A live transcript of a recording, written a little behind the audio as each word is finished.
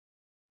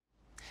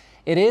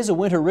It is a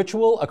winter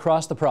ritual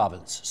across the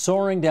province,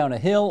 soaring down a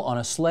hill on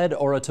a sled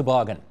or a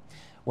toboggan.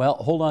 Well,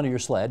 hold on to your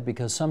sled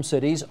because some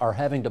cities are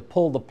having to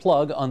pull the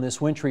plug on this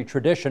wintry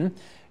tradition.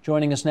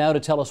 Joining us now to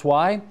tell us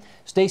why,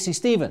 Stacey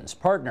Stevens,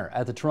 partner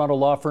at the Toronto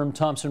law firm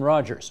Thompson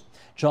Rogers.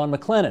 John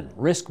McLennan,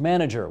 risk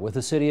manager with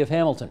the City of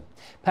Hamilton.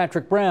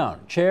 Patrick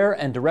Brown, chair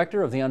and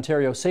director of the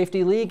Ontario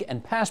Safety League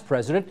and past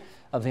president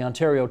of the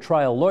Ontario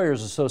Trial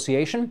Lawyers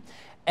Association.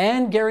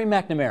 And Gary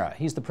McNamara,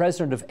 he's the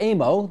president of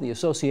AMO, the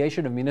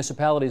Association of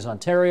Municipalities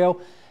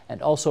Ontario,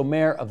 and also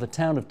mayor of the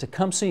town of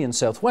Tecumseh in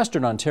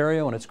southwestern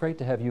Ontario. And it's great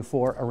to have you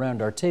four around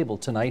our table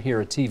tonight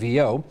here at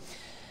TVO.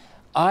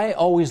 I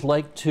always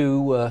like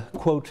to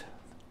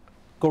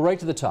go right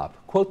to the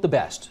top, quote the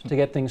best to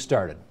get things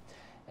started.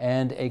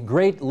 And a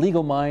great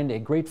legal mind, a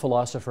great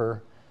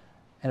philosopher,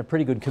 and a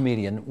pretty good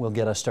comedian will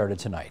get us started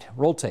tonight.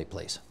 Roll tape,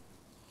 please.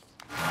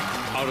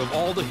 Out of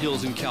all the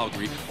hills in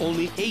Calgary,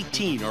 only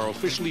 18 are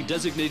officially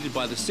designated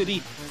by the city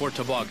for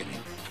tobogganing.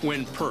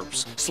 When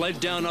perps sled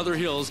down other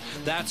hills,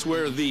 that's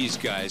where these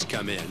guys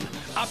come in.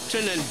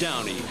 Upton and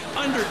Downey,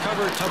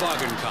 undercover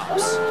toboggan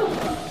cops.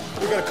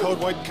 We got a code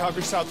white in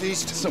Calgary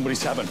Southeast.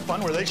 Somebody's having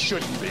fun where they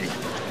shouldn't be.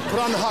 Put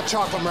on the hot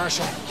chocolate,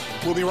 Marshall.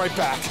 We'll be right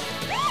back.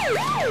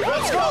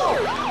 Let's go!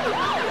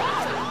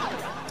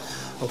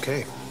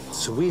 Okay,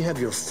 so we have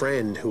your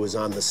friend who was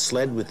on the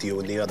sled with you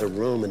in the other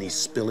room and he's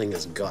spilling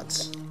his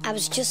guts. I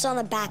was just on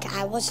the back.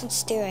 I wasn't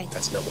steering.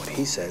 That's not what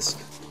he says.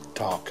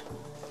 Talk.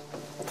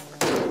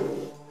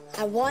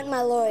 I want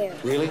my lawyer.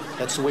 Really?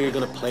 That's the way you're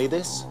gonna play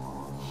this?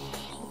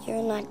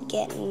 You're not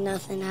getting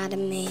nothing out of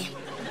me.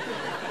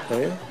 Oh,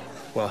 yeah?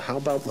 Well, how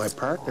about my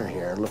partner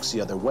here looks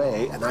the other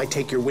way and I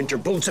take your winter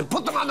boots and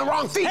put them on the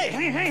wrong feet?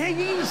 Hey,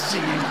 easy.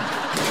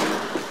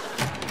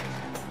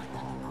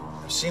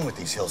 I've seen what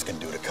these hills can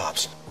do to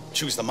cops.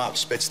 Chews them out,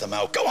 spits them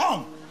out. Go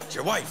home! It's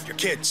your wife, your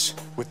kids.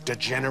 With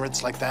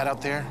degenerates like that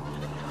out there?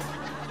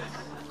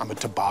 I'm a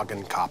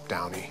toboggan cop,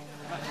 Downey.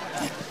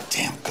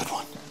 Damn good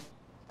one.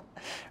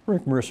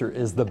 Rick Mercer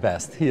is the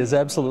best. He is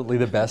absolutely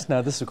the best.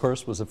 Now, this, of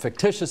course, was a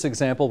fictitious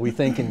example, we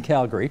think, in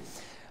Calgary.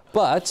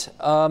 But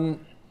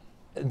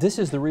this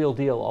is the real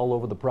deal all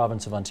over the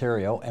province of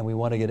Ontario, and we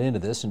want to get into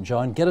this. And,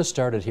 John, get us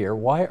started here.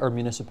 Why are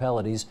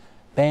municipalities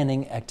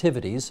banning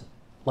activities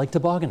like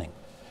tobogganing?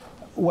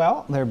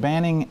 Well, they're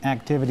banning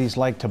activities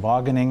like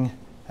tobogganing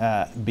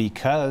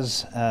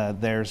because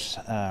there's,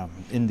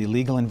 in the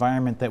legal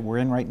environment that we're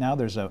in right now,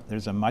 there's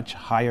a much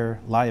higher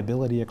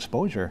liability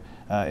exposure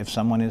if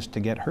someone is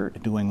to get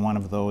hurt doing one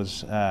of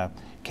those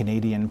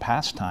Canadian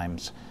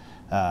pastimes.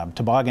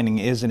 Tobogganing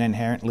is an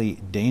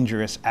inherently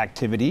dangerous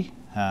activity.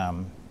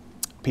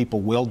 People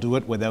will do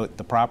it without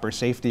the proper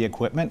safety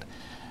equipment.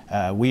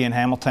 We in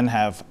Hamilton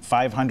have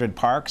 500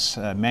 parks,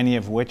 many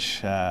of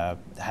which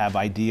have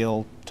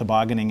ideal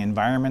tobogganing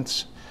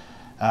environments.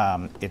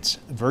 It's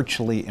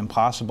virtually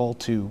impossible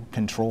to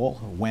control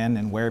when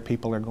and where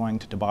people are going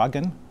to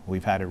toboggan.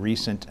 We've had a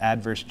recent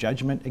adverse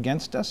judgment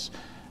against us,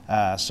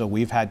 so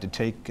we've had to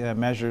take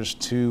measures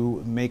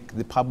to make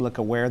the public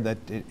aware that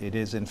it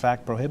is in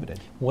fact prohibited.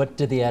 What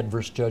did the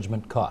adverse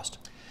judgment cost?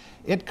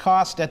 It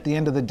cost, at the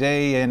end of the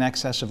day, in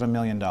excess of $1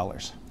 million.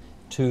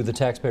 To the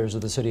taxpayers of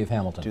the City of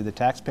Hamilton? To the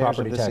taxpayers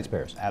Property of the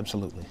taxpayers?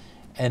 Absolutely.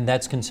 And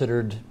that's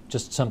considered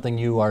just something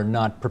you are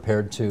not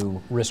prepared to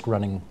risk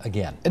running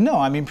again? No,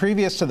 I mean,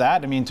 previous to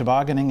that, I mean,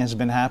 tobogganing has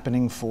been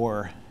happening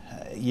for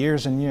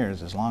years and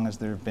years, as long as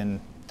there have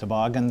been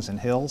toboggans and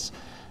hills.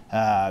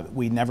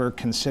 We never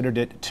considered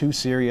it too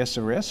serious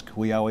a risk.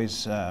 We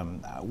always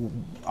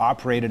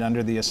operated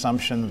under the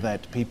assumption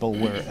that people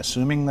were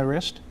assuming the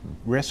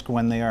risk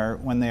when they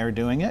are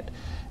doing it,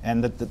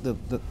 and that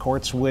the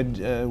courts would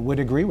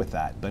agree with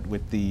that. But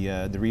with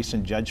the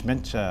recent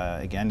judgment,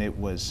 again, it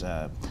was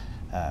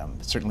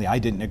certainly I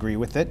didn't agree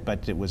with it,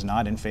 but it was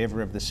not in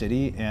favor of the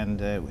city,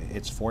 and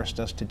it's forced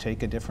us to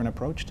take a different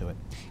approach to it.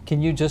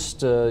 Can you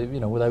just,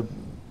 without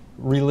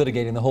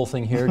relitigating the whole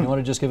thing here, do you want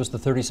to just give us the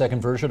 30-second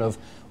version of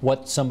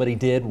what somebody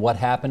did, what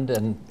happened,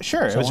 and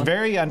Sure. It was a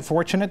very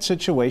unfortunate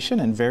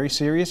situation and very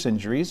serious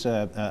injuries.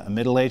 A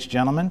middle-aged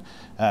gentleman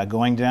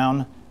going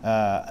down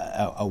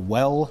a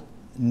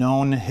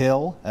well-known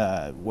hill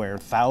where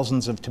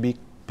thousands of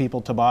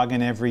people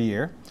toboggan every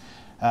year.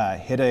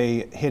 Hit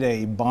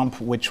a bump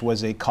which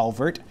was a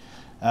culvert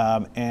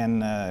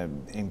and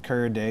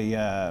incurred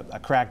a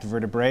cracked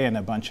vertebrae and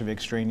a bunch of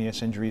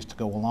extraneous injuries to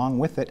go along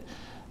with it.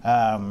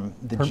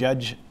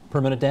 Judge...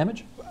 Permanent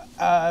damage?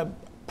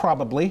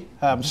 Probably.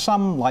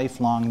 Some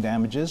lifelong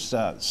damages,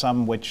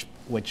 some which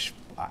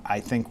I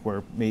think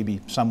were maybe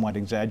somewhat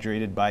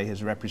exaggerated by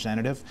his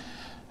representative.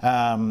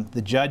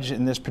 The judge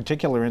in this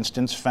particular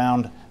instance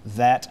found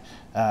that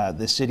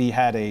the city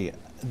had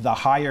the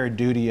higher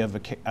duty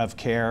of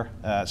care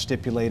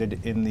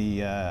stipulated in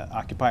the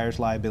Occupiers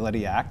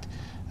Liability Act.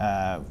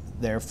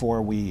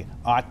 Therefore, we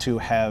ought to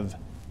have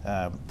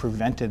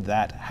prevented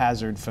that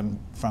hazard from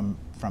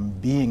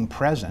being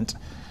present,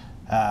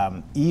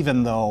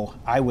 even though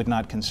I would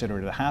not consider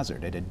it a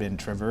hazard. It had been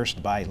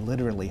traversed by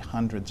literally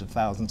hundreds of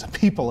thousands of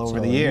people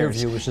over the years. In your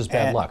view, it was just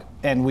bad luck.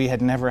 And we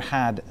had never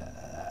had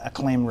a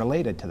claim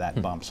related to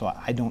that bump. So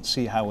I don't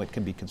see how it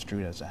can be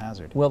construed as a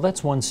hazard. Well,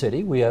 that's one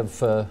city. We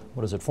have,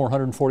 what is it,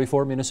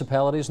 444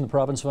 municipalities in the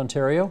province of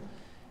Ontario.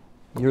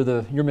 You're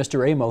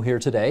Mr. AMO here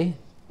today.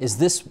 Is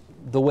this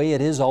the way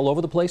it is all over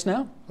the place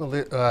now? Well,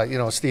 you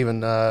know,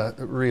 Stephen,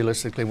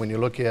 realistically, when you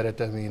look at it,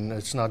 I mean,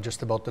 it's not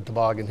just about the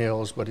toboggan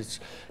hills, but it's,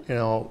 you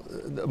know,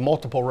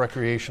 multiple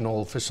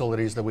recreational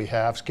facilities that we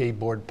have,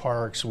 skateboard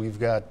parks, we've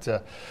got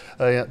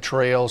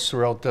trails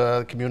throughout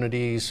the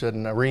communities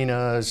and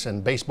arenas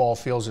and baseball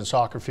fields and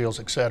soccer fields,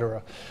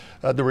 etc.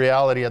 The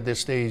reality at this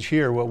stage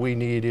here, what we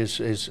need is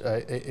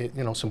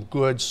you know, some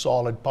good,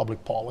 solid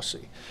public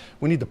policy.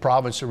 We need the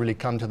province to really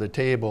come to the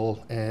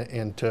table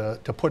and to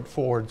put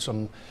forward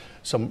some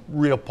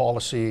real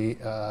policy,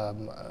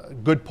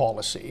 good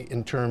policy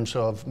in terms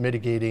of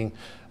mitigating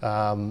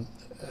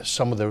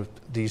some of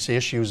these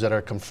issues that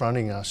are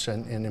confronting us,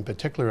 and in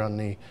particular on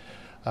the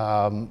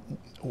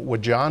what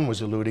John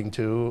was alluding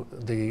to,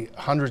 the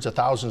hundreds of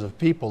thousands of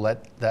people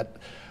that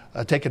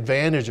take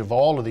advantage of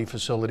all of the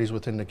facilities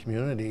within the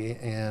community,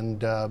 and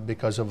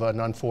because of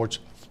an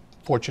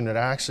unfortunate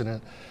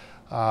accident.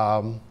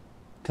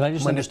 Can I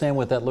just understand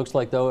what that looks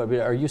like, though? I mean,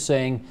 are you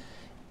saying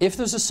if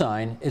there's a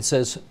sign, it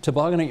says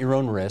toboggan at your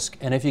own risk,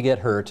 and if you get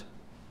hurt,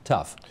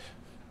 tough?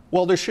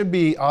 Well, there should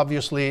be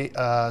obviously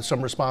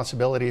some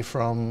responsibility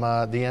from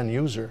the end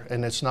user,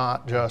 and it's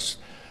not just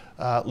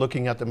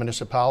looking at the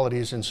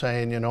municipalities and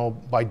saying, you know,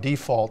 by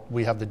default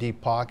we have the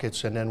deep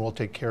pockets and then we'll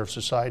take care of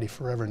society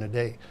forever and a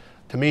day.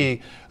 To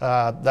me,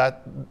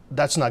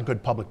 that's not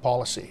good public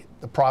policy.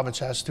 The province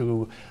has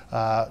to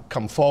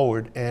come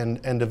forward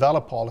and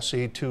develop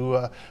policy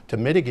to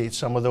mitigate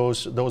some of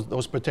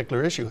those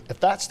particular issues. If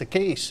that's the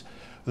case,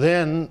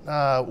 then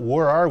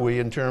where are we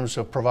in terms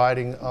of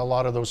providing a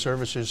lot of those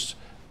services,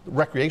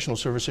 recreational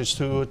services,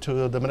 to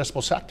the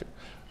municipal sector?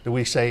 Do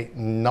we say,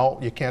 no,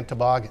 you can't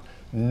toboggan,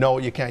 no,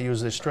 you can't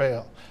use this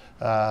trail,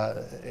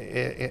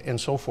 and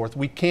so forth?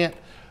 We can't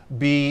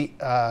be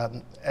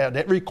at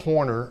every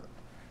corner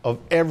of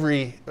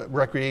every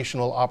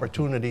recreational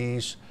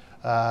opportunities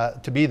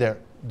to be there.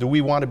 Do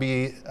we want to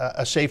be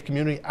a safe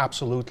community?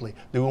 Absolutely.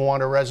 Do we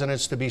want our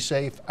residents to be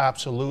safe?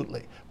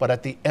 Absolutely. But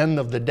at the end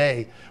of the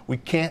day, we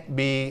can't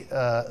be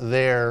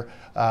there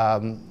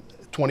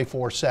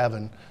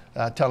 24/7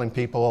 telling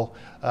people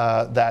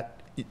that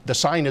the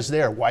sign is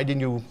there, why didn't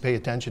you pay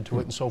attention to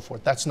it, and so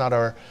forth. That's not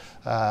our,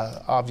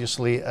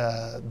 obviously,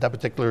 that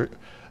particular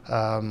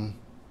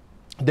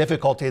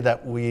difficulty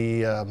that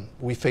we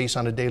face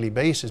on a daily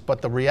basis.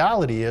 But the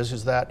reality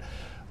is that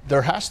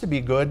there has to be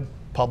good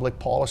public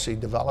policy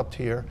developed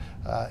here,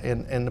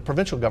 and the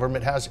provincial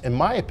government has, in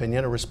my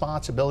opinion, a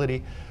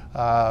responsibility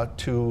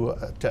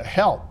to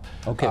help.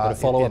 Okay, but to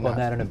follow up on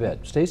that in a bit.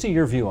 Stacey,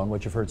 your view on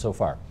what you've heard so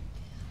far?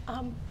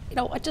 You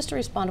know, just to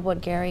respond to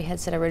what Gary had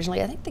said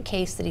originally, I think the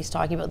case that he's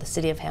talking about, the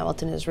City of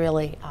Hamilton, is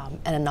really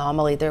an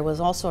anomaly. There was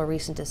also a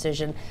recent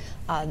decision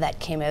that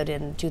came out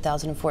in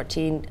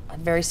 2014,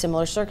 very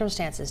similar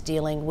circumstances,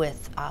 dealing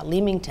with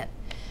Leamington.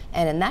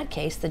 And in that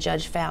case, the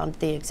judge found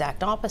the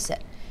exact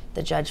opposite.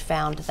 The judge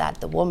found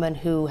that the woman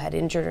who had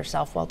injured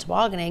herself while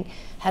tobogganing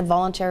had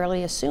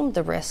voluntarily assumed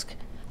the risk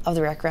of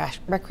the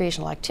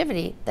recreational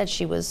activity that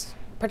she was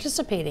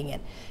participating in.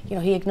 You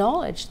know, he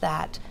acknowledged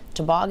that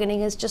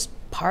tobogganing is just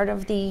part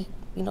of the,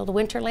 you know, the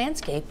winter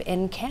landscape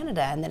in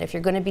Canada, and that if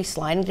you're going to be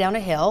sliding down a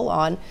hill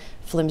on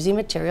flimsy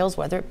materials,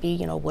 whether it be,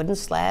 you know, wooden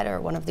sled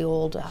or one of the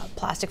old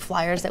plastic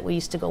flyers that we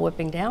used to go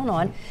whipping down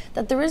on,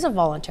 that there is a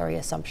voluntary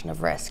assumption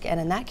of risk. And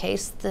in that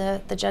case,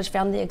 the judge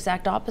found the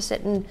exact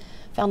opposite and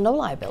found no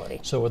liability.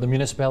 So are the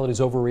municipalities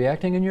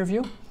overreacting in your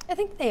view? I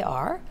think they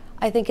are.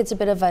 I think it's a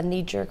bit of a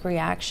knee-jerk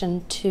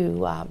reaction to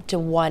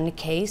one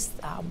case.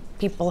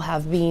 People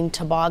have been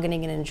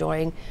tobogganing and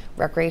enjoying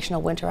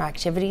recreational winter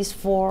activities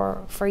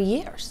for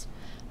years.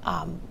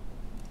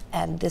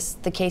 And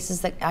the cases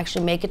that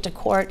actually make it to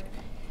court,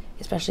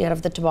 especially out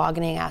of the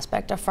tobogganing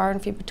aspect, are far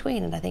and few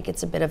between. And I think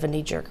it's a bit of a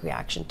knee-jerk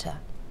reaction to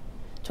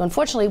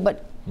unfortunately,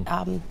 what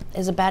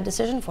is a bad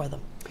decision for them.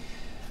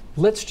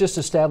 Let's just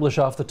establish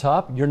off the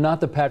top, you're not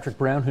the Patrick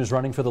Brown who's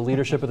running for the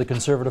leadership of the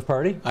Conservative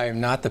Party? I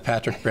am not the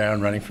Patrick Brown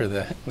running for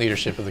the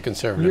leadership of the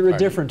Conservative Party. You're a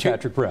different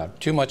Patrick Brown.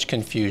 Too much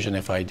confusion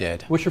if I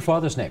did. What's your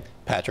father's name?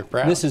 Patrick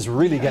Brown. This is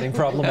really getting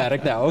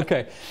problematic now.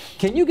 Okay.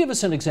 Can you give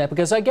us an example?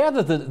 Because I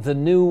gather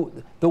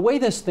the way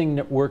this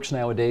thing works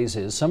nowadays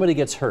is somebody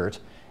gets hurt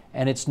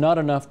and it's not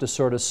enough to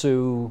sort of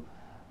sue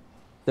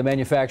the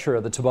manufacturer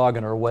of the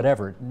toboggan or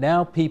whatever.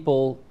 Now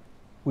people,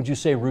 would you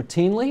say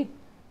routinely,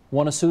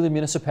 want to sue the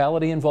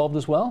municipality involved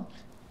as well?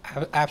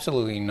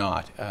 Absolutely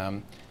not.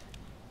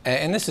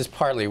 And this is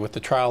partly with the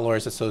Trial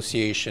Lawyers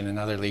Association and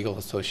other legal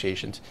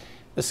associations.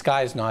 The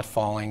sky is not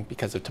falling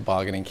because of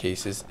tobogganing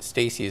cases.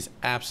 Stacey is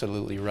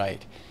absolutely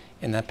right.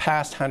 In the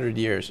past 100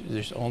 years,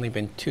 there's only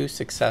been 2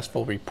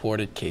 successful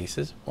reported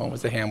cases. One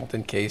was the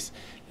Hamilton case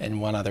and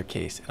one other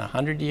case in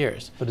 100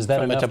 years. But is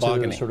that enough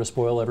to sort of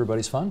spoil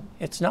everybody's fun?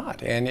 It's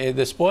not. And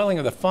the spoiling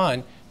of the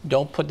fun,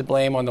 don't put the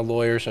blame on the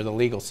lawyers or the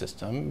legal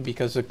system,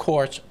 because the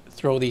courts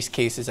throw these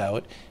cases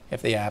out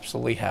if they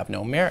absolutely have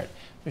no merit.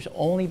 There's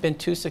only been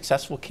 2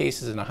 successful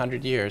cases in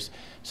 100 years.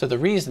 So the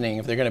reasoning,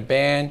 if they're going to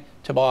ban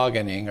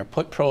tobogganing or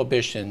put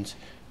prohibitions,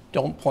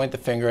 don't point the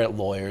finger at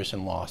lawyers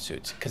and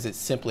lawsuits, because it's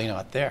simply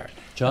not there.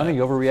 John, are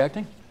you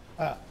overreacting?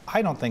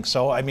 I don't think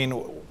so. I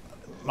mean,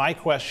 my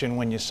question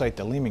when you cite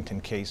the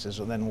Leamington case is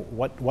then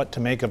what to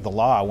make of the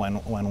law when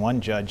one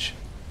judge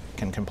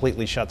can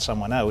completely shut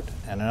someone out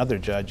and another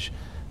judge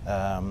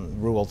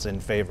rules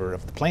in favor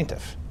of the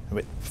plaintiff.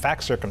 The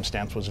fact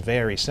circumstance was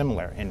very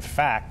similar. In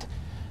fact,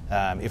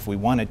 if we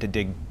wanted to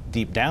dig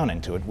deep down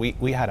into it,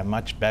 we had a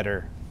much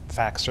better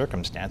fact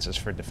circumstances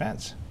for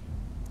defense.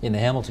 In the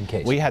Hamilton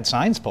case? We had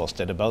signs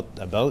posted about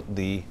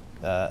the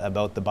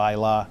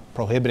bylaw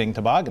prohibiting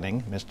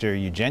tobogganing.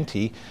 Mr.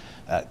 Ugenti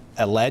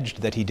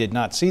alleged that he did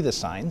not see the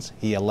signs.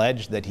 He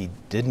alleged that he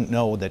didn't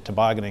know that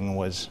tobogganing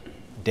was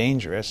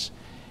dangerous.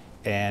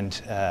 And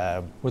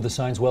were the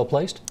signs well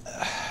placed?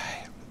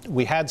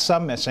 We had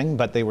some missing,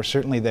 but they were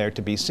certainly there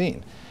to be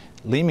seen.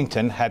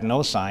 Leamington had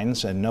no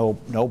signs and no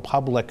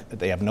public.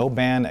 They have no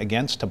ban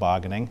against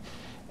tobogganing,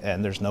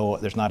 and there's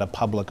not a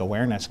public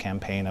awareness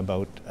campaign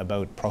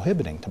about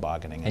prohibiting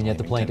tobogganing. And yet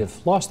the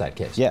plaintiff lost that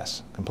case.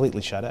 Yes,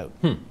 completely shut out.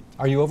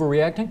 Are you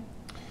overreacting?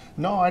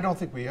 No, I don't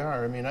think we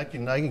are. I mean, I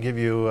can give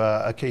you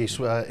a case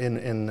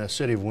in the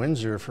city of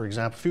Windsor, for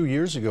example, a few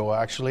years ago,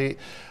 actually,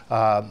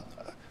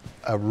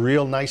 a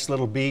real nice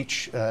little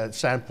beach,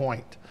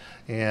 Sandpoint.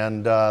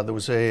 And there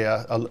was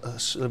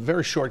a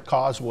very short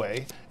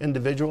causeway.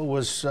 Individual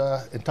was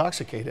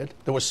intoxicated.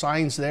 There were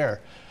signs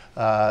there.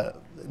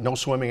 No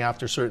swimming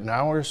after certain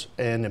hours,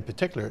 and in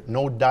particular,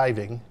 no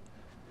diving,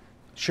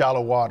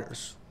 shallow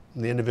waters.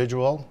 And the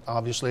individual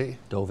obviously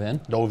dove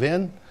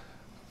in,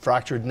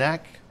 fractured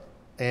neck,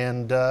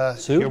 and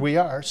here we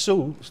are,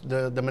 sue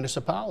the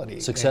municipality.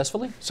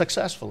 Successfully?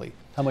 Successfully.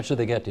 How much did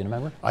they get? Do you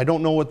remember? I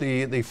don't know what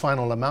the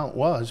final amount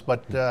was,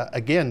 but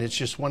again, it's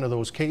just one of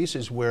those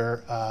cases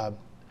where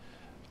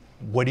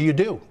what do you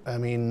do? I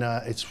mean,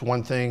 it's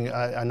one thing,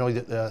 I know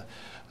that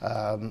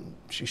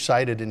she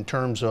cited in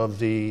terms of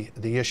the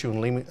issue in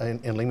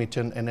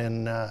Leamington and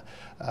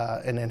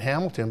in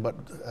Hamilton, but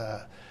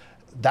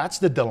that's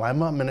the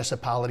dilemma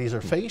municipalities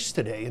are faced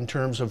today in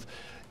terms of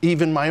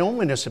even my own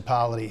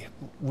municipality.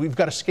 We've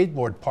got a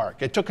skateboard park.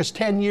 It took us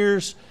 10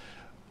 years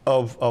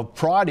of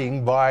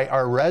prodding by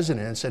our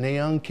residents and the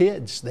young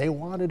kids. They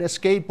wanted a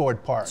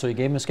skateboard park. So you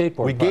gave them a skateboard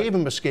park? We gave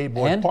them a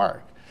skateboard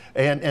park.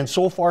 And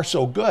so far,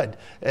 so good.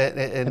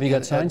 Have you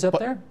got signs up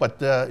there? But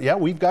yeah,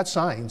 we've got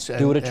signs.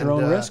 Do it at your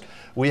own risk?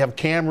 We have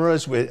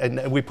cameras,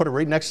 and we put it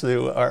right next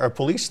to our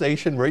police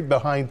station, right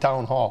behind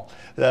Town Hall.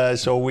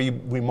 So we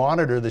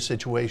monitor the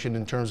situation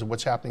in terms of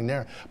what's happening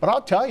there. But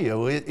I'll tell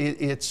you,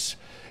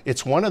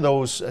 it's one of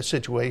those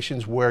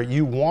situations where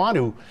you want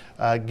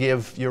to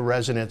give your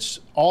residents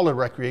all the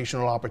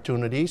recreational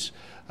opportunities,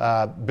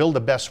 build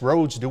the best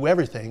roads, do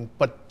everything,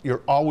 but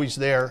you're always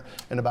there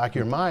in the back of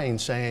your mind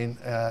saying,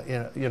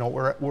 you know,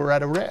 we're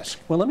at a risk.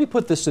 Well, let me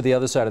put this to the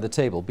other side of the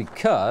table,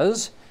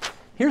 because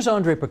here's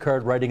Andre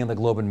Picard writing in the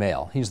Globe and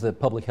Mail. He's the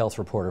public health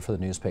reporter for the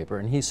newspaper,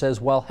 and he says,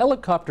 while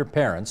helicopter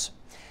parents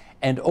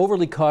and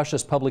overly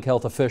cautious public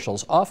health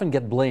officials often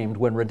get blamed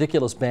when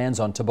ridiculous bans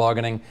on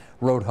tobogganing,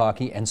 road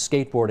hockey, and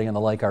skateboarding and the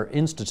like are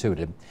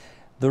instituted,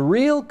 the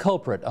real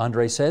culprit,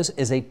 Andre says,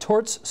 is a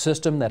torts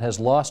system that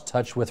has lost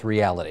touch with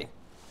reality.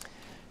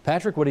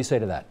 Patrick, what do you say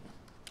to that?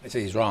 I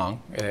say he's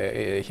wrong.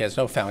 He has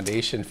no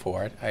foundation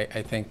for it.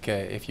 I think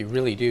if you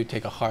really do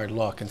take a hard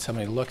look and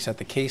somebody looks at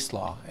the case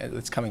law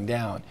that's coming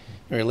down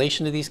in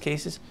relation to these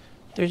cases,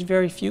 there's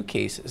very few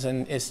cases.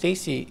 And as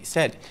Stacey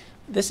said,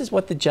 this is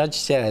what the judge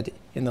said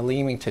in the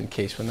Leamington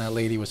case when that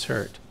lady was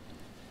hurt.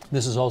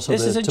 This is also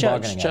this the is a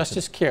tobogganing judge,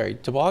 Justice Carey.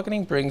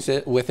 Tobogganing brings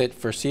it with it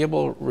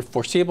foreseeable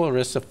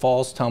risks of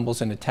falls,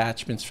 tumbles, and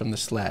attachments from the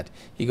sled.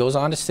 He goes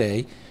on to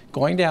say,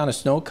 going down a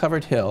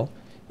snow-covered hill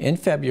in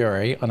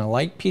February on a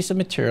light piece of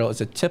material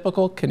is a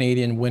typical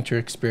Canadian winter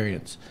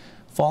experience.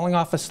 Falling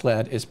off a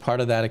sled is part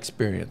of that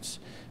experience.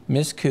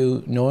 Ms.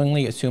 Koo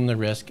knowingly assumed the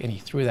risk, and he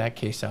threw that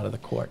case out of the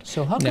court.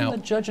 So how come the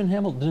judge in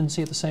Hamilton didn't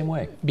see it the same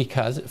way?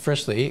 Because,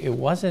 firstly, it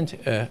wasn't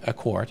a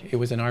court. It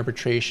was an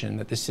arbitration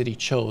that the city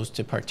chose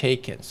to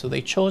partake in. So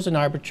they chose an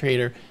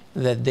arbitrator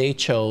that they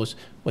chose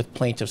with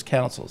plaintiff's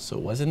counsel. So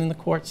it wasn't in the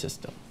court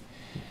system.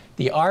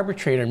 The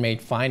arbitrator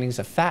made findings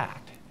of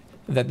fact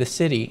that the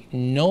city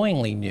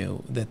knowingly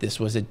knew that this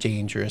was a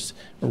dangerous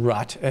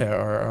rut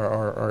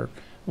or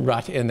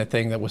rut in the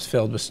thing that was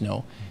filled with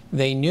snow.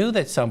 They knew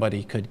that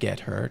somebody could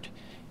get hurt,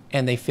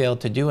 and they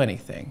failed to do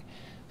anything.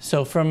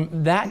 So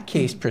from that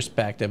case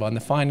perspective, on the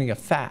finding of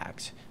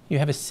facts, you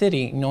have a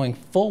city knowing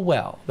full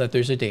well that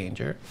there's a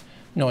danger,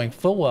 knowing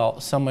full well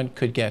someone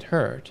could get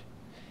hurt,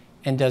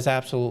 and does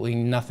absolutely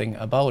nothing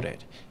about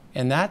it.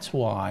 And that's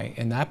why,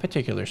 in that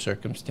particular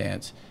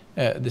circumstance,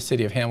 the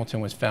city of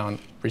Hamilton was found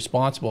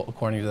responsible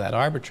according to that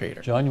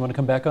arbitrator. John, you want to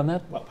come back on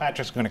that? Well,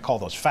 Patrick's going to call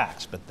those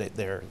facts, but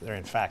they're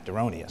in fact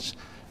erroneous.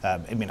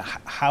 I mean,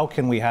 how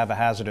can we have a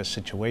hazardous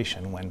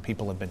situation when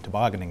people have been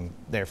tobogganing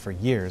there for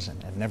years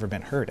and have never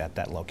been hurt at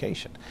that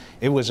location?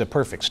 It was a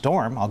perfect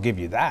storm, I'll give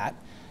you that.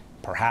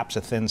 Perhaps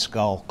a thin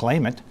skull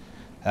claimant,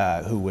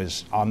 who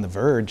was on the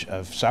verge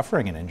of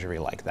suffering an injury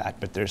like that.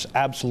 But there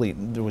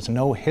was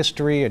no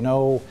history,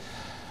 no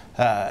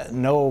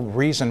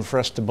reason for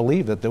us to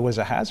believe that there was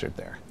a hazard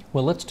there.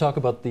 Well, let's talk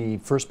about the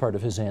first part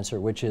of his answer,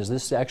 which is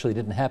this actually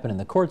didn't happen in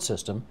the court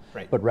system,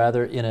 right, but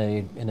rather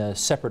in a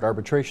separate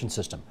arbitration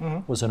system.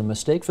 Was it a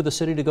mistake for the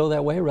city to go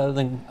that way rather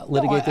than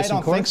litigate this in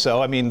court? I don't think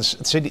so. I mean,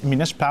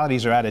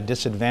 municipalities are at a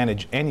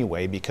disadvantage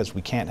anyway because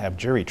we can't have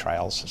jury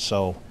trials.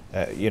 So,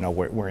 you know,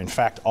 we're in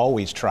fact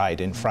always tried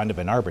in front of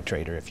an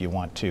arbitrator if you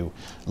want to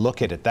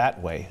look at it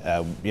that way.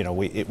 You know,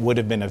 it would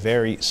have been a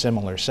very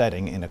similar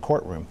setting in a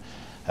courtroom.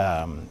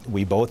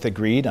 We both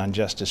agreed on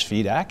Justice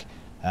Fedak.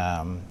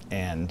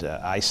 And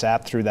I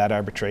sat through that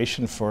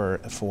arbitration for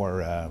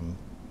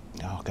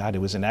oh God, it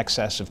was in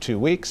excess of 2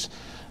 weeks,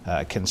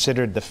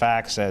 considered the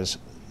facts as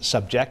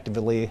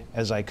subjectively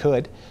as I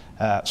could,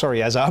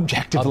 as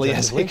objectively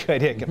as I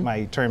could, get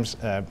my terms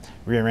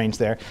rearranged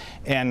there,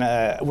 and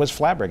was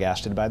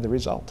flabbergasted by the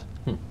result.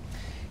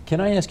 Can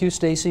I ask you,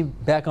 Stacey,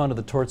 back onto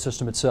the tort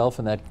system itself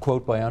and that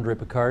quote by Andre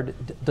Picard,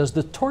 does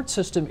the tort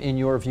system, in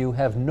your view,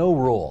 have no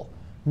role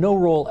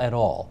at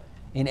all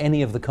in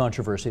any of the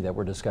controversy that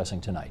we're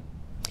discussing tonight?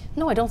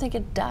 No, I don't think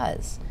it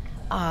does.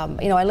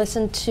 You know, I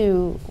listened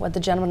to what the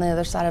gentlemen on the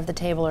other side of the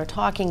table are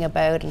talking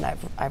about, and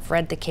I've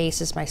read the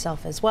cases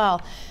myself as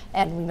well,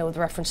 and we know the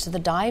reference to the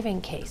diving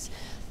case.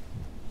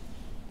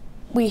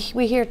 We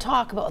hear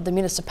talk about the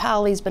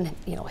municipalities been,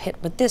 you know,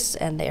 hit with this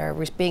and they are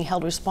being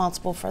held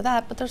responsible for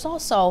that, but there's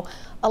also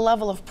a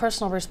level of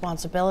personal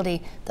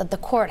responsibility that the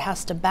court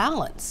has to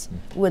balance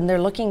when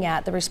they're looking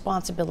at the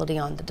responsibility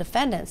on the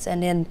defendants.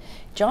 And in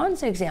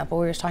John's example,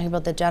 we were talking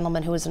about the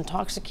gentleman who was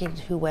intoxicated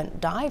who went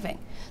diving.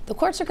 The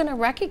courts are going to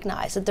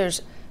recognize that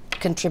there's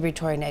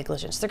contributory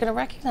negligence. They're going to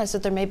recognize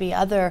that there may be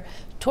other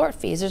tort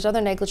fees. There's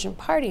other negligent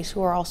parties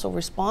who are also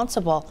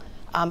responsible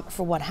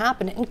for what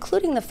happened,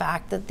 including the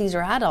fact that these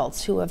are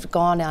adults who have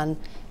gone and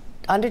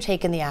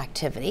undertaken the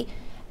activity.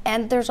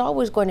 And there's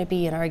always going to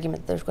be an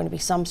argument that there's going to be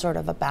some sort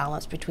of a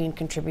balance between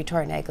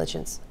contributory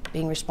negligence,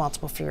 being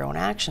responsible for your own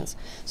actions.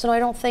 So no, I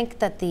don't think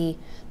that the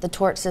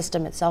tort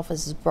system itself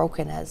is as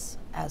broken as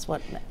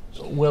what...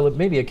 Well, it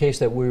may be a case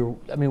that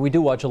we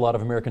do watch a lot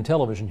of American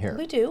television here.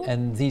 We do.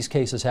 And these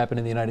cases happen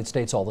in the United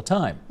States all the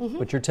time.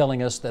 But you're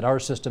telling us that our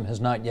system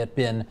has not yet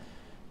been,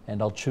 and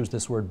I'll choose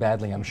this word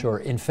badly, I'm sure,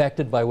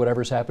 infected by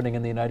whatever's happening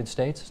in the United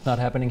States? It's not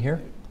happening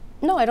here?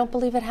 No, I don't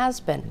believe it has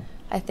been.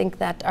 I think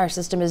that our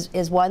system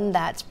is one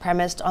that's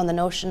premised on the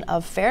notion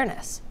of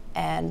fairness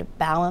and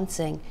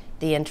balancing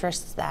the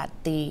interests that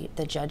the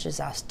judge is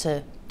asked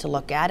to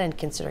look at and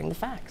considering the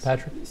facts.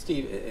 Patrick?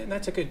 Steve, and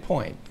that's a good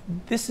point.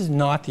 This is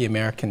not the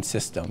American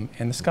system,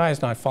 and the sky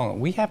is not falling.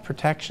 We have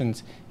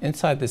protections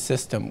inside the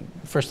system.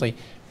 Firstly,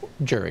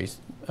 juries.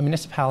 A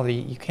municipality,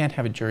 you can't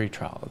have a jury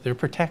trial. They're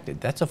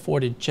protected. That's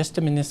afforded just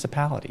to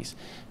municipalities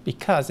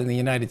because in the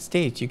United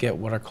States you get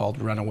what are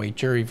called runaway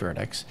jury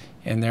verdicts,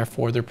 and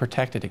therefore they're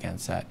protected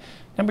against that.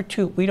 Number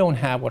two, we don't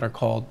have what are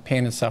called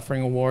pain and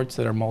suffering awards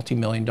that are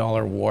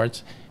multi-million-dollar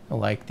awards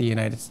like the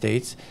United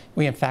States.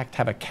 We in fact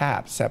have a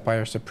cap set by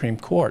our Supreme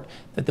Court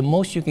that the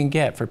most you can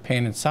get for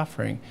pain and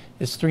suffering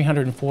is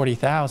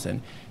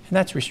 $340,000. And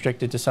that's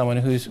restricted to someone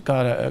who's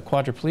got a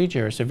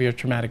quadriplegia or severe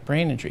traumatic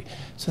brain injury.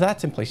 So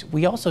that's in place.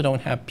 We also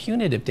don't have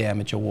punitive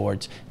damage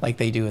awards like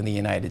they do in the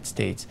United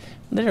States.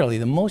 Literally,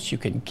 the most you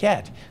can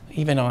get,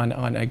 even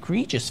on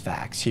egregious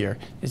facts here,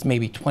 is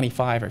maybe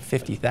 $25,000 or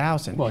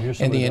 $50,000. Well,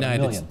 here's in the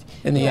United States.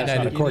 You need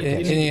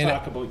to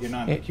talk about your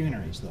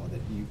non-pecuniaries, though,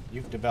 that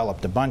you've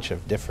developed a bunch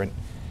of different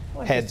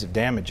heads of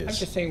damages. I'm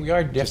just saying we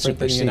are different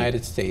than the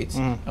United States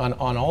on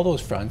all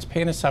those fronts.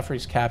 Pain and suffering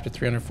is capped at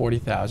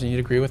 $340,000. You'd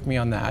agree with me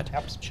on that,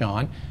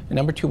 John. And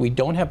number two, we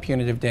don't have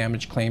punitive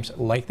damage claims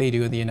like they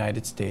do in the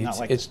United States. Not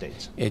like the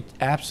States. It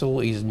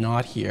absolutely is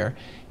not here.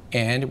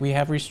 And we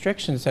have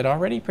restrictions that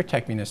already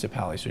protect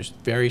municipalities. There's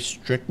very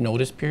strict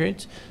notice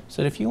periods.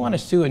 So that if you want to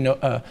sue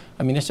a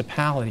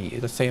municipality,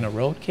 let's say in a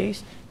road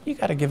case, you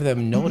got to give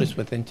them notice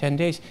within 10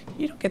 days.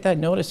 You don't get that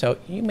notice out,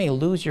 you may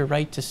lose your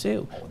right to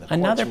sue.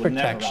 Another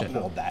protection.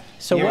 So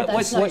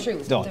that's not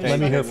true. Let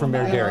me hear from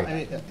Mayor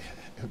Gary.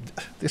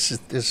 This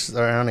is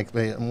ironic.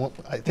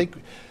 I think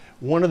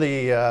one of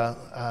the,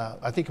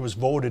 I think it was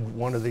voted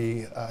one of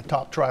the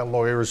top trial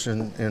lawyers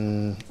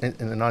in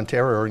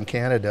Ontario or in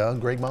Canada,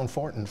 Greg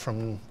Mountforton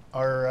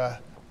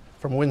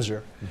from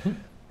Windsor.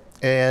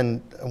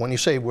 And when you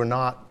say we're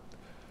not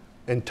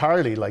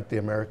entirely like the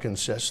American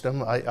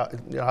system,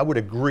 I would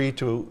agree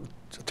to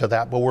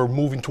that, but we're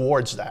moving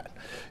towards that.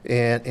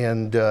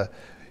 And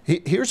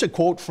here's a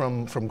quote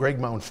from Greg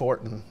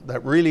Mountforton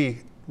that really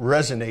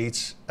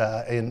resonates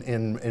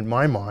in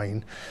my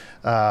mind.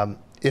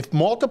 If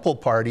multiple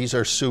parties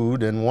are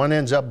sued and one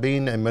ends up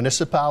being a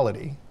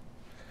municipality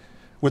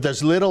with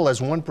as little as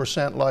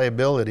 1%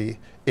 liability,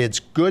 it's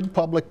good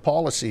public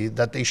policy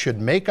that they should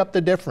make up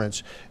the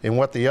difference in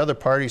what the other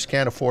parties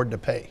can't afford to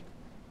pay.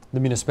 The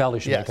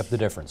municipality should make up the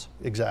difference.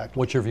 Exactly.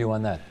 What's your view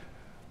on that?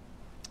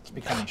 It's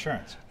become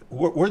insurance.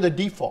 We're the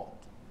default.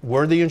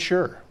 We're the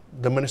insurer.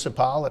 the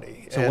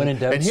municipality. So when in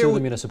doubt, sue the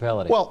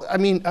municipality. Well, I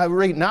mean,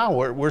 right now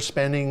we're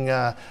spending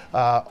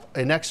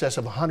in excess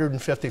of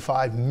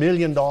 $155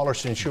 million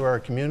to insure our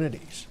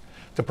communities,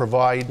 to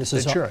provide this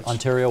insurance. Is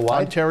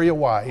Ontario-wide?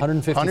 Ontario-wide.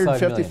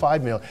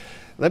 155 million.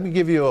 Let me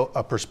give you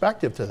a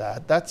perspective to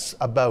that. That's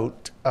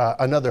about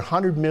another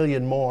 100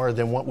 million more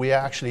than what we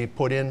actually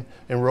put in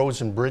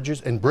roads and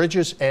bridges,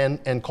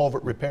 and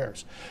culvert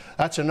repairs.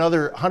 That's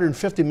another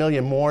 150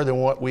 million more than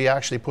what we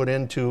actually put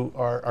into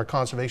our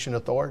conservation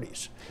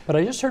authorities. But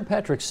I just heard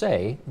Patrick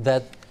say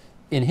that,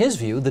 in his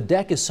view, the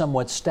deck is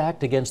somewhat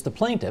stacked against the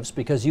plaintiffs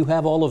because you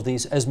have all of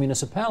these, as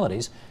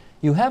municipalities,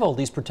 you have all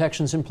these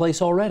protections in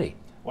place already.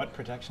 What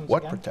protections?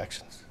 What again?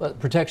 protections?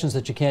 Protections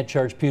that you can't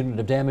charge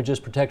punitive damages,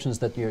 protections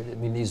that you're, I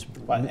mean, these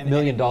 $1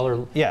 million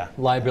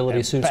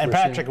liability suits. And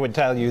Patrick would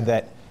tell you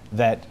that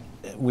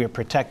we're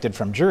protected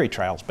from jury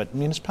trials, but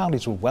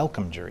municipalities will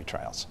welcome jury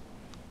trials.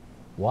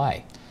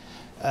 Why?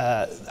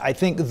 I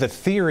think the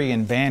theory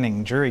in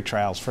banning jury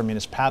trials for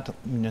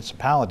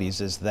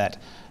municipalities is that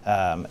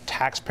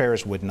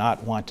taxpayers would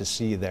not want to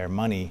see their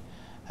money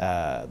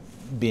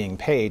being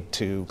paid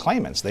to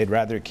claimants. They'd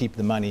rather keep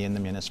the money in the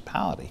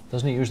municipality.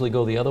 Doesn't it usually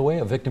go the other way?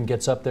 A victim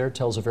gets up there,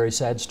 tells a very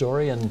sad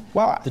story, and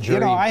the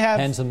jury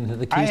hands them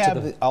the keys to the... I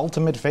have the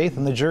ultimate faith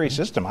in the jury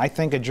system. I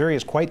think a jury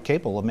is quite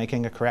capable of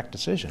making a correct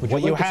decision. Would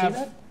you like to see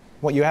that?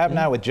 What you have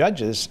now with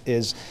judges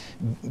is,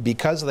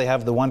 because they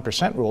have the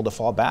 1% rule to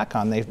fall back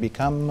on, they've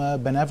become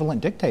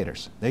benevolent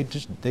dictators. They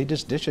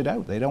just dish it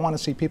out. They don't want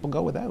to see people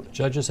go without.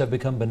 Judges have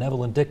become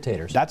benevolent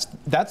dictators. That's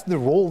the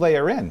role they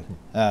are in.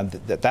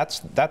 That's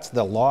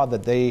the law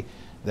that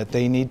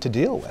they need to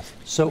deal with.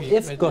 So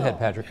go ahead,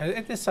 Patrick.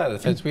 At this side of the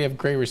fence, we have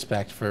great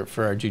respect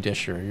for our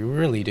judiciary. We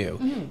really do.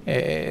 Mm-hmm.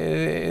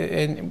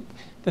 And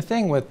the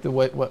thing with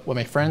what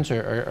my friends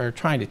are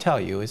trying to tell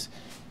you is,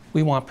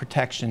 we want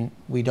protection.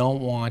 We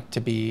don't want to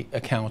be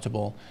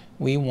accountable.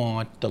 We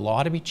want the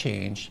law to be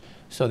changed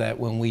so that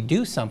when we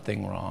do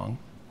something wrong,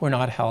 we're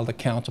not held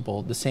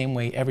accountable the same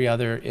way every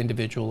other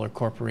individual or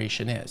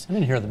corporation is. I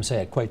didn't hear them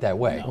say it quite that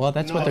way. Well,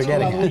 that's what they're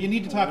getting at. You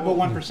need to talk about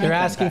 1%. They're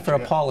asking for a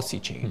policy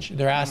change.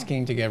 They're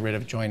asking to get rid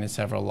of joint and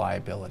several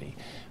liability.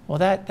 Well,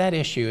 that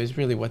issue is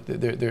really what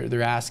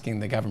they're asking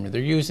the government.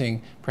 They're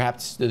using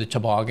perhaps the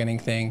tobogganing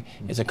thing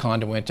as a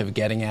conduit of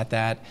getting at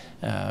that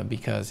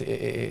because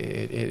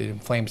it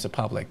inflames the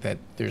public that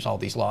there's all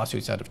these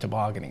lawsuits out of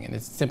tobogganing, and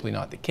it's simply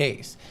not the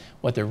case.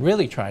 What they're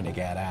really trying to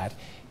get at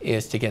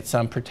is to get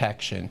some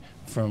protection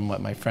from what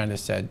my friend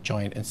has said,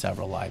 joint and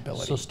several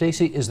liability. So,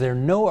 Stacey, is there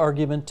no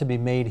argument to be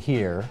made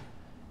here,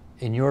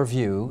 in your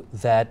view,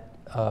 that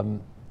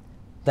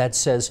that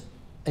says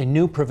a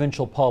new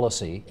provincial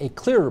policy, a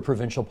clearer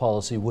provincial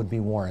policy, would be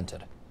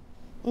warranted?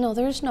 No,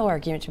 there is no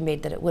argument to be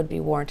made that it would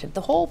be warranted.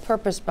 The whole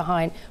purpose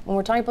behind, when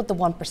we're talking about the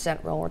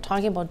 1% rule, we're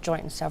talking about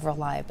joint and several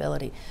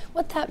liability.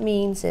 What that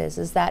means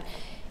is that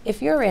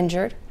if you're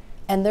injured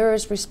and there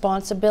is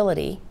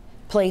responsibility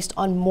placed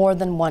on more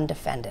than one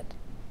defendant,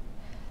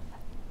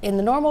 in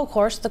the normal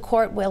course, the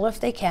court will, if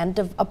they can,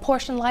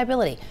 apportion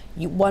liability.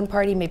 One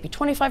party may be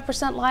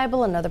 25%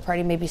 liable, another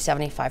party may be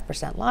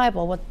 75%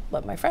 liable.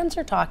 What my friends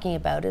are talking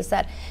about is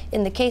that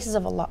in the cases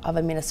of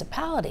a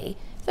municipality,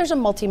 if there's a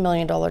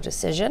multi-million-dollar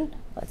decision,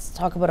 let's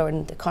talk about it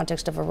in the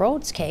context of a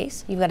roads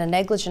case, you've got a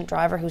negligent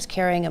driver who's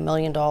carrying $1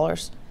 million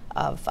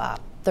of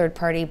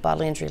third-party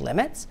bodily injury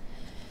limits.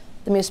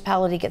 The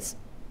municipality gets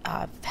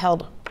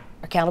held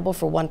accountable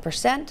for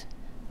 1%.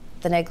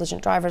 The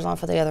negligent driver's on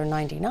for the other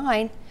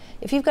 99.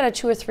 If you've got a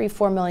 $2 or $3,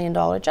 $4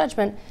 million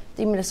judgment,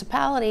 the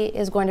municipality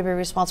is going to be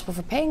responsible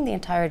for paying the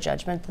entire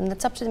judgment, and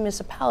it's up to the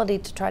municipality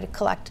to try to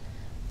collect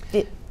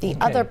the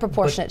other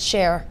proportionate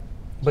share.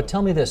 But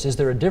tell me this, is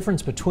there a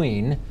difference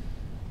between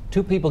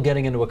two people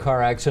getting into a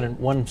car accident,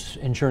 one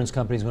insurance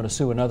company is going to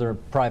sue another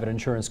private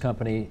insurance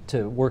company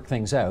to work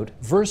things out,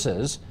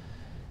 versus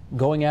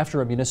going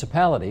after a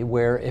municipality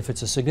where, if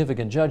it's a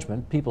significant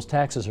judgment, people's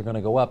taxes are going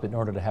to go up in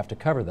order to have to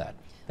cover that?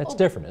 That's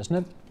different, isn't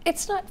it?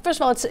 It's not. First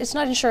of all, it's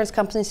not insurance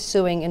companies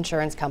suing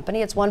insurance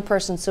company. It's one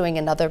person suing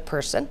another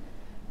person.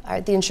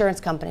 The insurance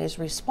companies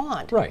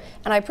respond. Right.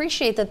 And I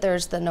appreciate that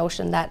there's the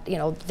notion that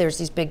there's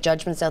these big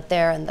judgments out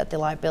there, and that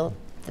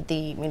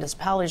the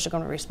municipalities are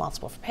going to be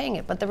responsible for paying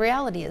it. But the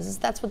reality is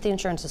that's what the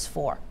insurance is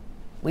for.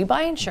 We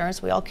buy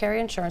insurance. We all carry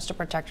insurance to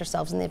protect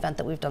ourselves in the event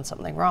that we've done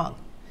something wrong.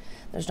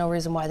 There's no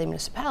reason why the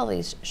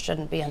municipalities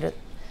shouldn't be under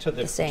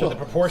the same. To the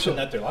proportion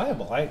that they're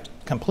liable. I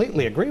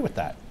completely agree with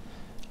that.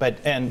 But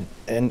and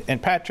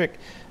Patrick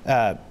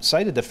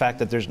cited the fact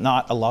that there's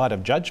not a lot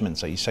of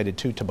judgments. He cited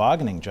 2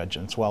 tobogganing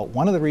judgments. Well,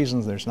 one of the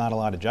reasons there's not a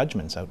lot of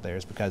judgments out there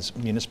is because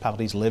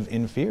municipalities live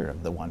in fear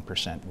of the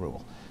 1%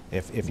 rule.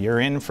 If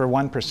you're in for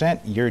 1%,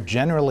 you're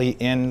generally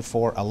in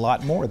for a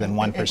lot more than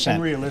 1%.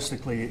 And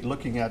realistically,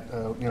 looking at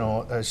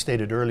as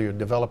stated earlier,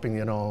 developing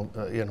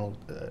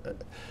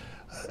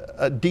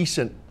a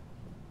decent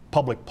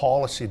public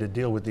policy to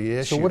deal with the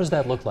issue. So what does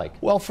that look like?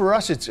 Well, for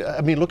us, it's,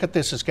 I mean, look at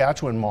the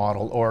Saskatchewan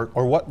model, or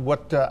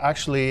what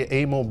actually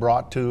AMO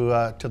brought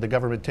to the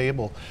government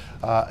table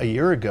a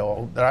year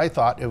ago, that I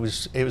thought it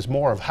was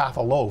more of half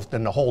a loaf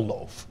than the whole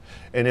loaf.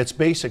 And it's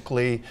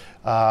basically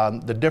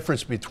the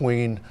difference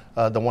between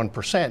the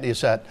 1%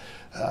 is that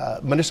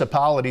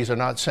municipalities are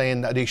not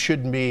saying that they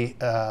shouldn't be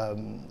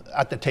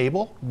at the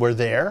table. We're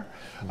there.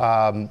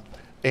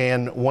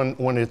 And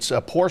when it's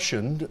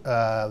apportioned,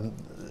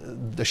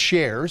 the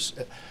shares,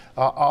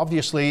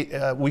 obviously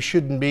we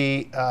shouldn't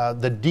be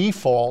the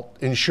default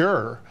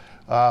insurer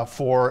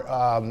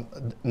for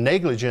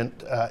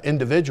negligent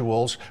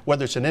individuals,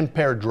 whether it's an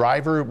impaired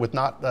driver with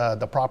not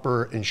the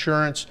proper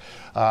insurance,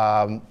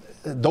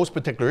 those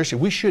particular issues.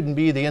 We shouldn't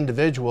be the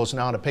individuals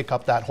now to pick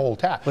up that whole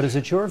tab. But is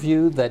it your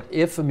view that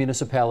if a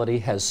municipality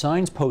has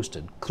signs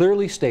posted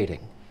clearly stating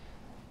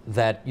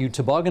that you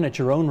toboggan at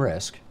your own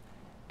risk,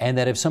 and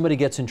that if somebody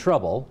gets in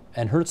trouble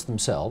and hurts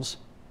themselves,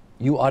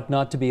 you ought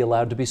not to be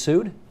allowed to be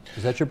sued?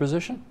 Is that your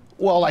position?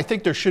 Well, I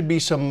think there should be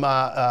some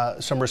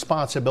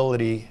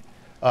responsibility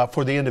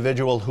for the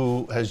individual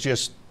who has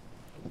just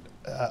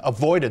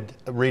avoided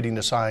reading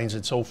the signs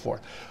and so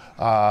forth.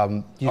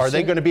 Are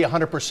they going to be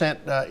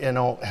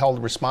 100%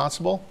 held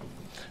responsible?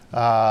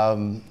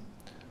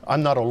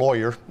 I'm not a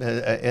lawyer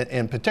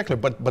in particular,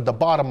 but the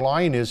bottom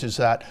line is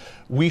that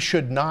we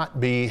should not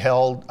be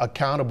held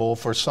accountable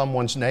for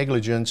someone's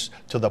negligence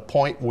to the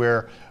point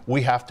where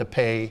we have to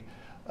pay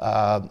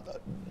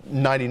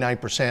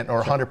 99%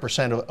 or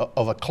 100%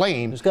 of a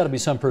claim. There's got to be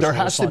some personal responsibility.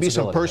 There has to be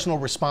some personal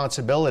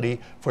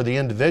responsibility for the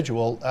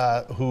individual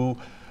who,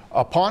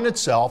 upon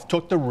itself,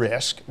 took the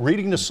risk,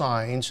 reading the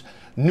signs,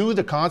 knew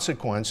the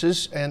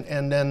consequences,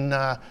 and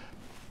then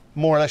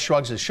more or less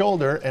shrugs his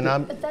shoulder, and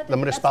the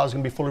municipality is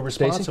going to be fully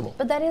responsible.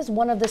 But that is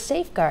one of the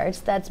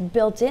safeguards that's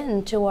built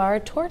into our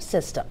tort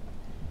system.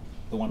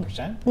 The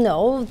 1%?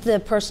 No, the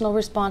personal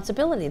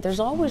responsibility. There's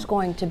always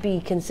going to be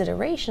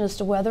consideration as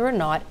to whether or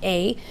not,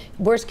 A,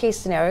 worst case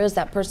scenario is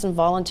that person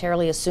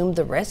voluntarily assumed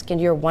the risk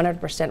and you're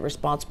 100%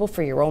 responsible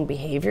for your own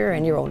behavior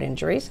and your own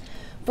injuries,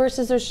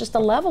 versus there's just a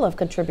level of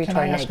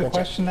contributory negligence. Can I ask a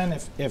question then?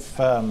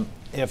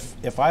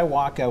 If I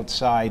walk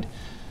outside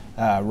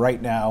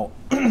right now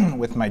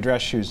with my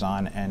dress shoes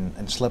on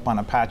and slip on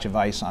a patch of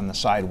ice on the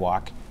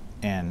sidewalk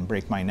and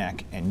break my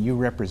neck, and you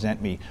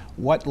represent me,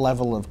 what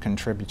level of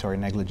contributory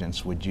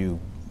negligence would you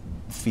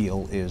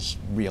feel is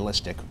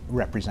realistic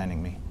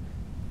representing me?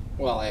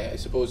 Well, I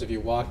suppose if you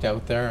walked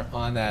out there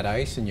on that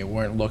ice and you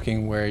weren't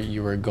looking where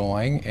you were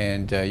going,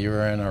 and you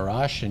were in a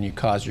rush and you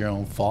caused your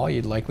own fall,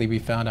 you'd likely be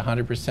found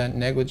 100%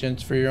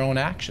 negligence for your own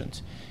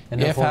actions.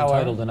 And therefore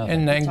entitled to nothing.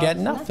 And then get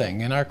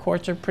nothing. And our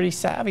courts are pretty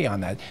savvy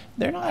on that.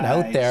 They're not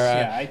out there.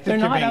 Yeah, I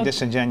think you're being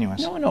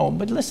disingenuous. No,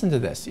 but listen to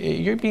this.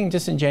 You're being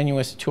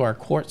disingenuous to our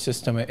court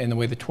system and the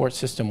way the tort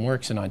system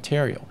works in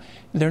Ontario.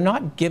 They're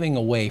not giving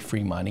away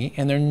free money,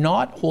 and they're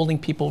not holding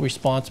people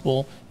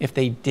responsible if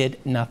they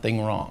did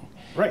nothing wrong.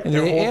 Right.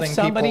 If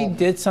somebody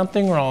did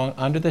something wrong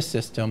under the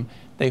system,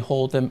 they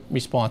hold them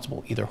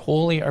responsible, either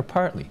wholly or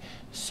partly.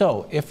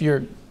 So if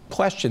your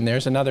question,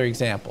 there's another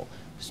example.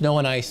 Snow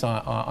and ice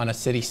on a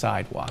city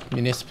sidewalk.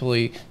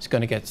 Municipality is going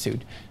to get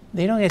sued.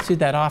 They don't get sued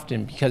that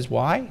often because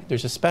why?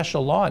 There's a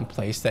special law in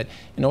place that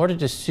in order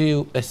to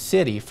sue a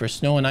city for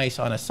snow and ice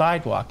on a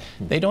sidewalk,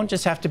 they don't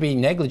just have to be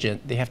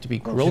negligent, they have to be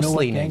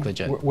grossly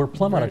negligent. We're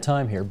plumb out of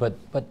time here, but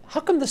how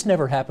come this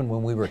never happened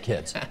when we were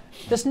kids?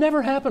 This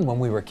never happened when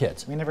we were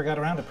kids. We never got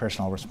around to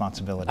personal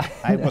responsibility.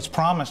 I was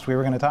promised we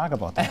were going to talk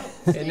about that.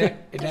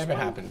 It never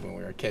happened when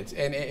we were kids.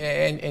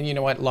 And you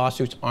know what?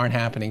 Lawsuits aren't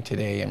happening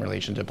today in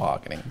relation to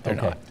tobogganing. They're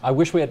not. I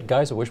wish we had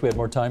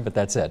more time, but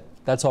that's it.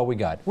 That's all we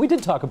got. We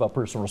did talk about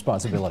personal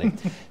responsibility.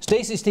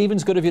 Stacey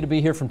Stevens, good of you to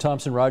be here from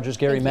Thompson Rogers.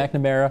 Gary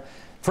McNamara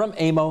from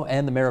AMO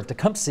and the Mayor of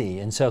Tecumseh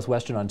in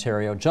southwestern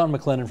Ontario. John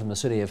McLennan from the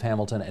City of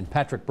Hamilton, and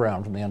Patrick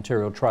Brown from the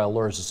Ontario Trial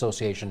Lawyers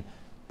Association,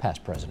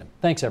 past president.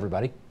 Thanks,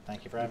 everybody.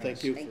 Thank you for having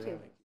us. Thank you.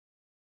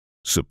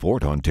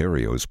 Support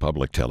Ontario's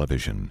public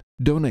television.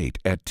 Donate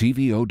at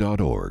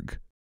tvo.org.